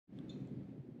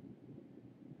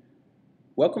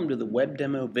Welcome to the web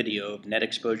demo video of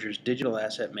NetXposure's digital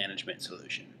asset management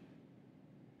solution.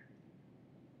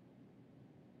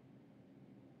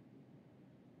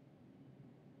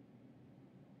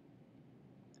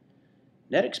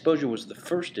 NetXposure was the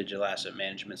first digital asset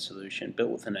management solution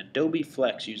built with an Adobe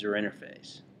Flex user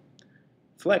interface.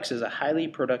 Flex is a highly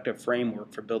productive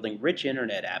framework for building rich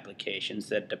internet applications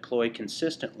that deploy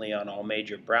consistently on all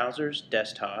major browsers,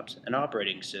 desktops, and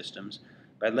operating systems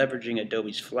by leveraging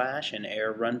Adobe's Flash and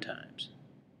Air runtimes.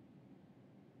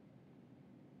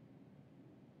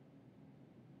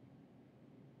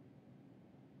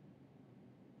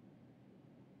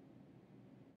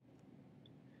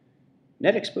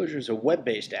 NetXposure is a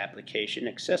web-based application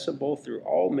accessible through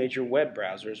all major web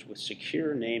browsers with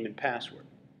secure name and password.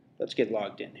 Let's get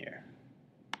logged in here.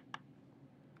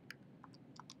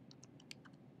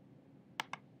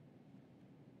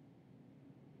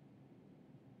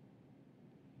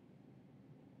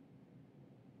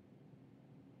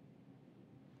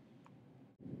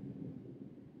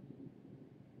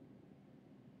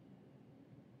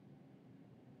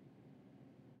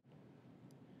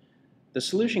 The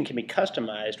solution can be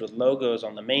customized with logos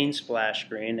on the main splash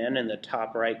screen and in the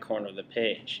top right corner of the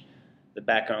page. The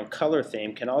background color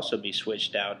theme can also be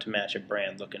switched out to match a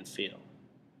brand look and feel.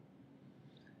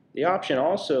 The option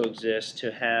also exists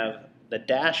to have the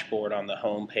dashboard on the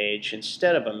home page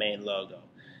instead of a main logo.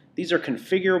 These are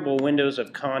configurable windows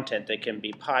of content that can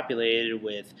be populated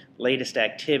with latest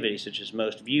activities such as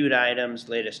most viewed items,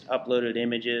 latest uploaded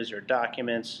images or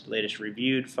documents, latest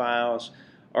reviewed files,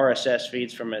 RSS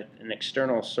feeds from an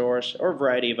external source, or a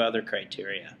variety of other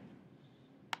criteria.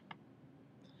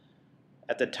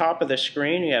 At the top of the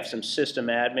screen, you have some system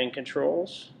admin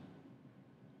controls.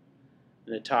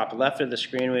 In the top left of the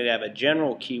screen, we have a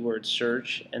general keyword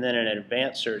search and then an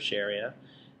advanced search area.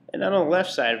 And on the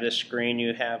left side of the screen,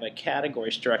 you have a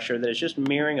category structure that is just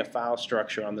mirroring a file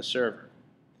structure on the server.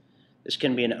 This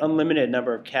can be an unlimited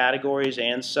number of categories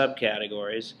and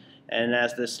subcategories. And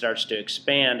as this starts to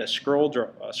expand, a scroll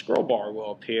bar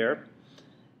will appear,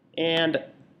 and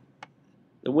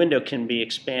the window can be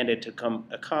expanded to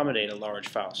accommodate a large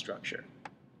file structure.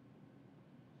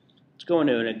 Let's go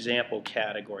into an example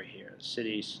category here,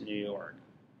 cities, New York.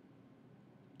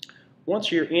 Once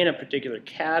you're in a particular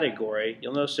category,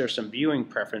 you'll notice there's some viewing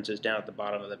preferences down at the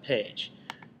bottom of the page.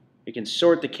 You can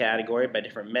sort the category by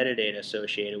different metadata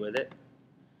associated with it.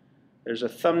 There's a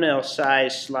thumbnail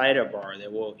size slider bar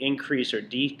that will increase or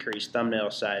decrease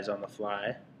thumbnail size on the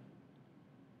fly.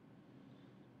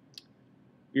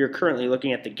 You're currently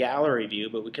looking at the gallery view,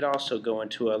 but we could also go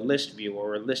into a list view where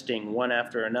we're listing one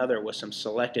after another with some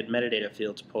selected metadata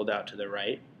fields pulled out to the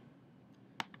right.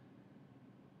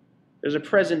 There's a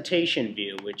presentation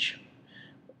view which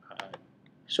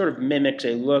sort of mimics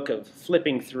a look of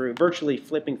virtually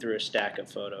flipping through a stack of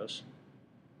photos.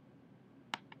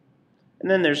 And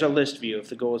then there's a list view if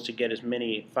the goal is to get as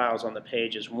many files on the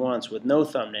page as once with no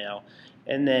thumbnail,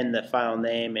 and then the file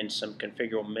name and some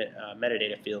configurable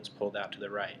metadata fields pulled out to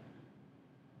the right.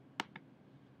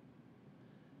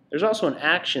 There's also an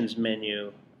actions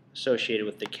menu associated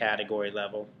with the category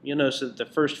level. You'll notice that the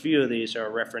first few of these are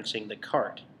referencing the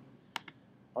cart.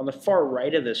 On the far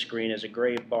right of the screen is a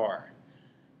gray bar.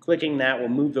 Clicking that will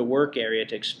move the work area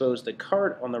to expose the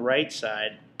cart on the right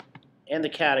side and the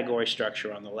category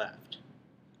structure on the left.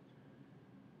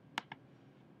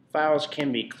 Files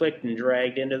can be clicked and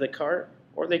dragged into the cart,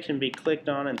 or they can be clicked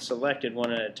on and selected one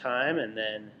at a time and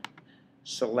then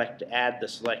add the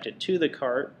selected to the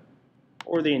cart,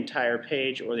 or the entire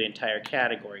page or the entire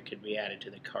category could be added to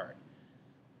the cart.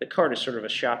 The cart is sort of a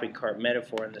shopping cart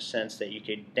metaphor in the sense that you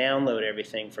could download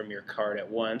everything from your cart at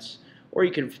once, or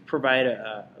you could provide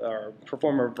or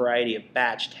perform a variety of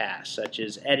batch tasks such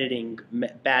as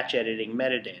batch editing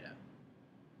metadata.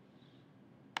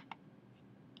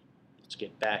 Let's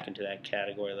get back into that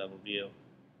category level view.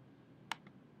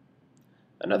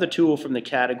 Another tool from the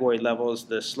category level is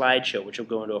the slideshow, which will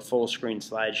go into a full screen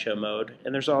slideshow mode,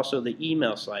 and there's also the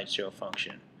email slideshow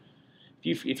function.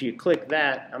 If you click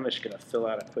that, I'm just going to fill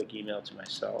out a quick email to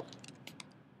myself.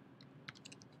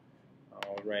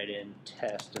 I'll write in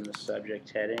test in the subject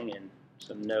heading and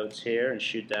some notes here and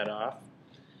shoot that off.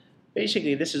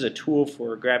 Basically, this is a tool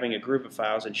for grabbing a group of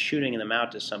files and shooting them out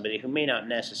to somebody who may not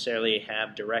necessarily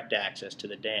have direct access to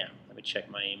the DAM. Let me check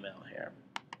my email here.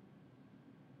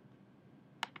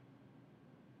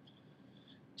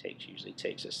 Usually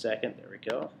takes a second. There we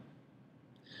go.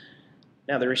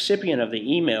 Now, the recipient of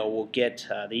the email will get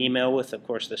the email with, of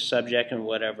course, the subject and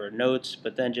whatever notes,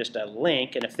 but then just a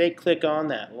link. And if they click on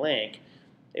that link,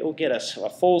 they will get a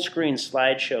full screen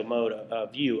slideshow mode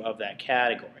view of that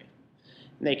category.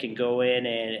 And they can go in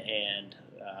and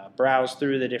browse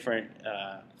through the different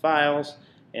files,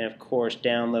 and of course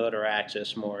download or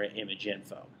access more image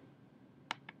info.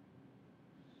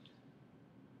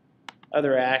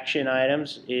 Other action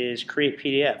items is create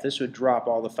PDF. This would drop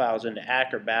all the files into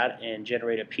Acrobat and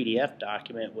generate a PDF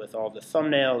document with all the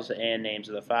thumbnails and names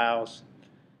of the files.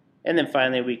 And then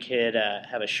finally we could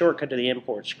have a shortcut to the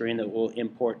import screen that will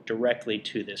import directly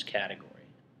to this category.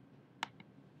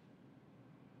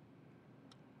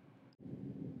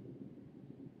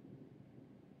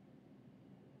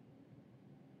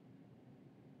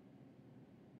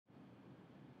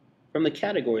 From the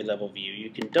category level view, you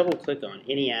can double click on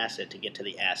any asset to get to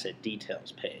the asset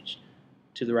details page.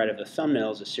 To the right of the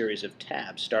thumbnail is a series of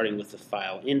tabs, starting with the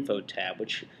File Info tab,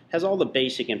 which has all the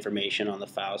basic information on the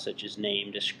file, such as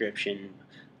name, description,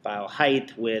 file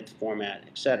height, width, format,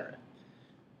 etc.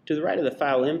 To the right of the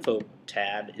File Info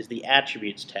tab is the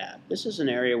Attributes tab. This is an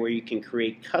area where you can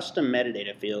create custom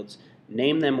metadata fields,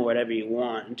 name them whatever you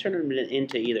want, and turn them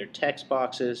into either text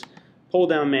boxes,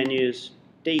 pull-down menus,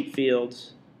 date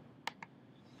fields.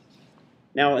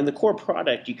 Now, in the core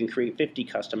product, you can create 50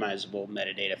 customizable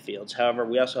metadata fields. However,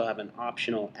 we also have an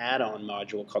optional add-on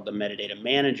module called the Metadata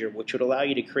Manager, which would allow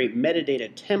you to create metadata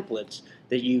templates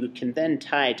that you can then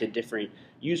tie to different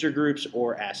user groups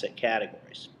or asset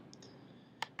categories.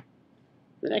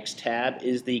 The next tab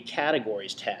is the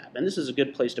Categories tab, and this is a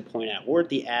good place to point out. We're at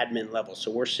the admin level, so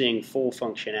we're seeing full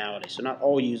functionality. So not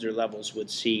all user levels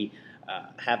would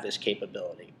have this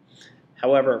capability.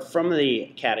 However, from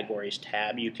the Categories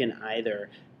tab, you can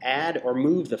either add or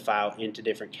move the file into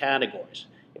different categories.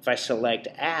 If I select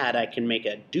Add, I can make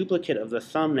a duplicate of the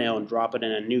thumbnail and drop it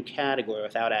in a new category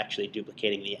without actually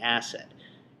duplicating the asset.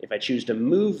 If I choose to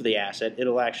move the asset,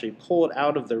 it'll actually pull it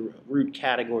out of the root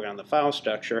category on the file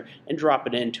structure and drop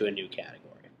it into a new category.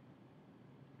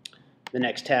 The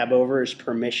next tab over is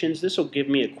Permissions. This will give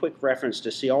me a quick reference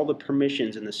to see all the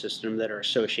permissions in the system that are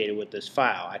associated with this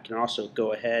file. I can also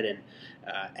go ahead and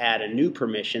add a new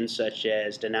permission, such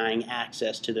as denying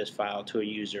access to this file to a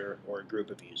user or a group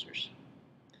of users.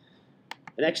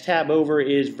 The next tab over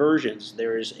is Versions.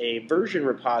 There is a version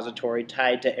repository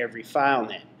tied to every file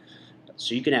name.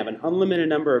 So you can have an unlimited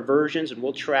number of versions, and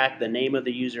we'll track the name of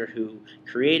the user who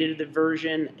created the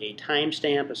version, a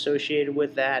timestamp associated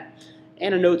with that,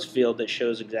 and a notes field that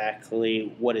shows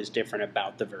exactly what is different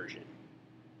about the version.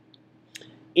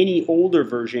 Any older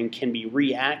version can be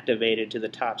reactivated to the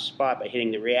top spot by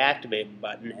hitting the Reactivate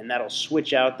button, and that'll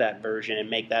switch out that version and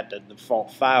make that the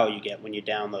default file you get when you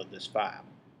download this file.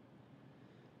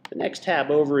 The next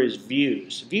tab over is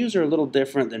Views. Views are a little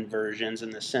different than versions in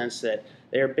the sense that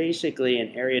they are basically an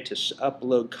area to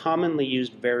upload commonly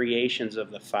used variations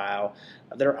of the file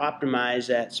that are optimized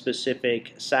at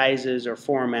specific sizes or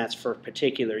formats for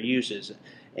particular uses.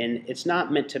 And it's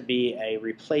not meant to be a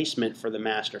replacement for the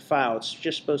master file. It's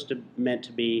just meant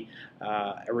to be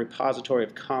a repository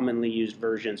of commonly used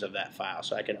versions of that file.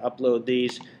 So I can upload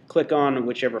these, click on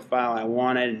whichever file I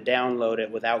wanted, and download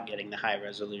it without getting the high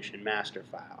resolution master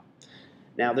file.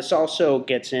 Now this also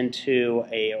gets into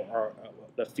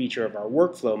the feature of our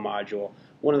workflow module.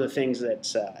 One of the things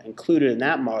that's included in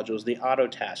that module is the auto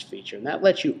task feature, and that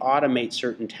lets you automate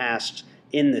certain tasks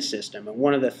in the system. And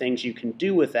one of the things you can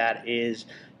do with that is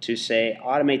to say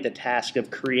automate the task of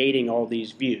creating all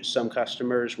these views. Some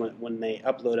customers, when they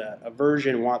upload a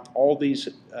version, want all these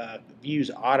views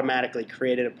automatically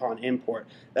created upon import.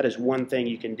 That is one thing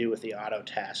you can do with the auto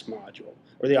task module,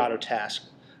 or the auto task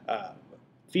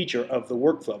feature of the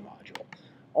workflow module.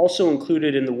 Also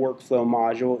included in the workflow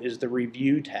module is the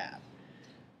review tab.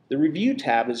 The review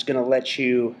tab is going to let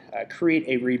you create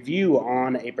a review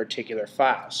on a particular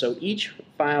file. So each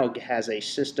file has a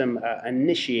system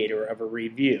initiator of a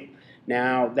review.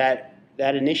 Now that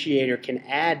initiator can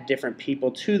add different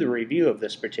people to the review of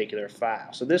this particular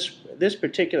file. So this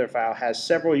particular file has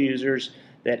several users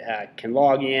that can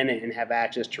log in and have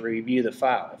access to review the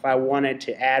file. If I wanted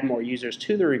to add more users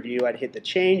to the review, I'd hit the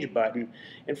change button,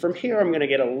 and from here I'm going to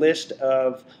get a list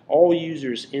of all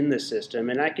users in the system,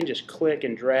 and I can just click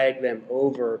and drag them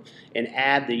over and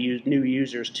add the new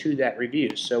users to that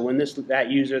review. So when that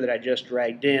user that I just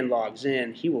dragged in logs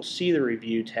in, he will see the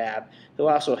review tab. He'll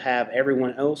also have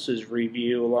everyone else's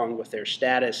review along with their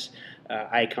status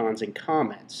icons and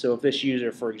comments. So if this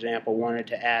user, for example, wanted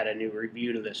to add a new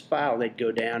review to this file, they'd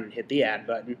go down and hit the add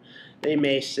button. They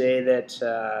may say that,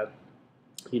 I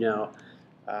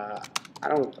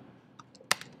don't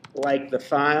like the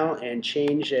file, and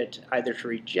change it either to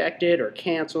reject it or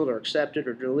cancel it or accept it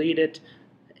or delete it,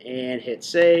 and hit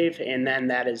save, and then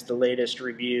that is the latest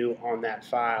review on that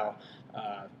file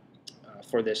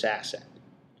for this asset.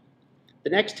 The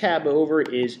next tab over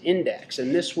is index,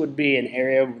 and this would be an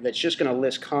area that's just going to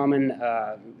list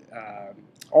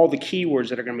all the keywords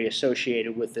that are going to be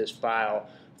associated with this file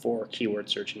for keyword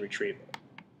search and retrieval.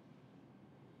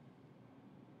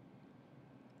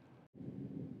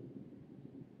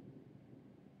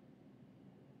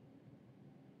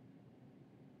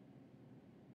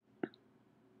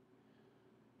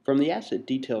 From the Asset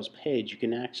Details page, you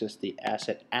can access the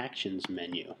Asset Actions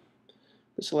menu.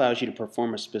 This allows you to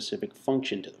perform a specific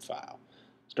function to the file.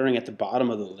 Starting at the bottom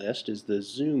of the list is the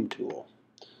Zoom tool.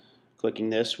 Clicking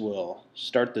this will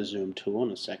start the Zoom tool.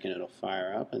 In a second it'll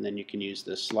fire up, and then you can use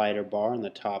the slider bar on the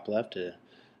top left to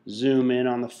zoom in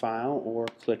on the file or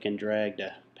click and drag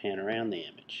to pan around the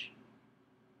image.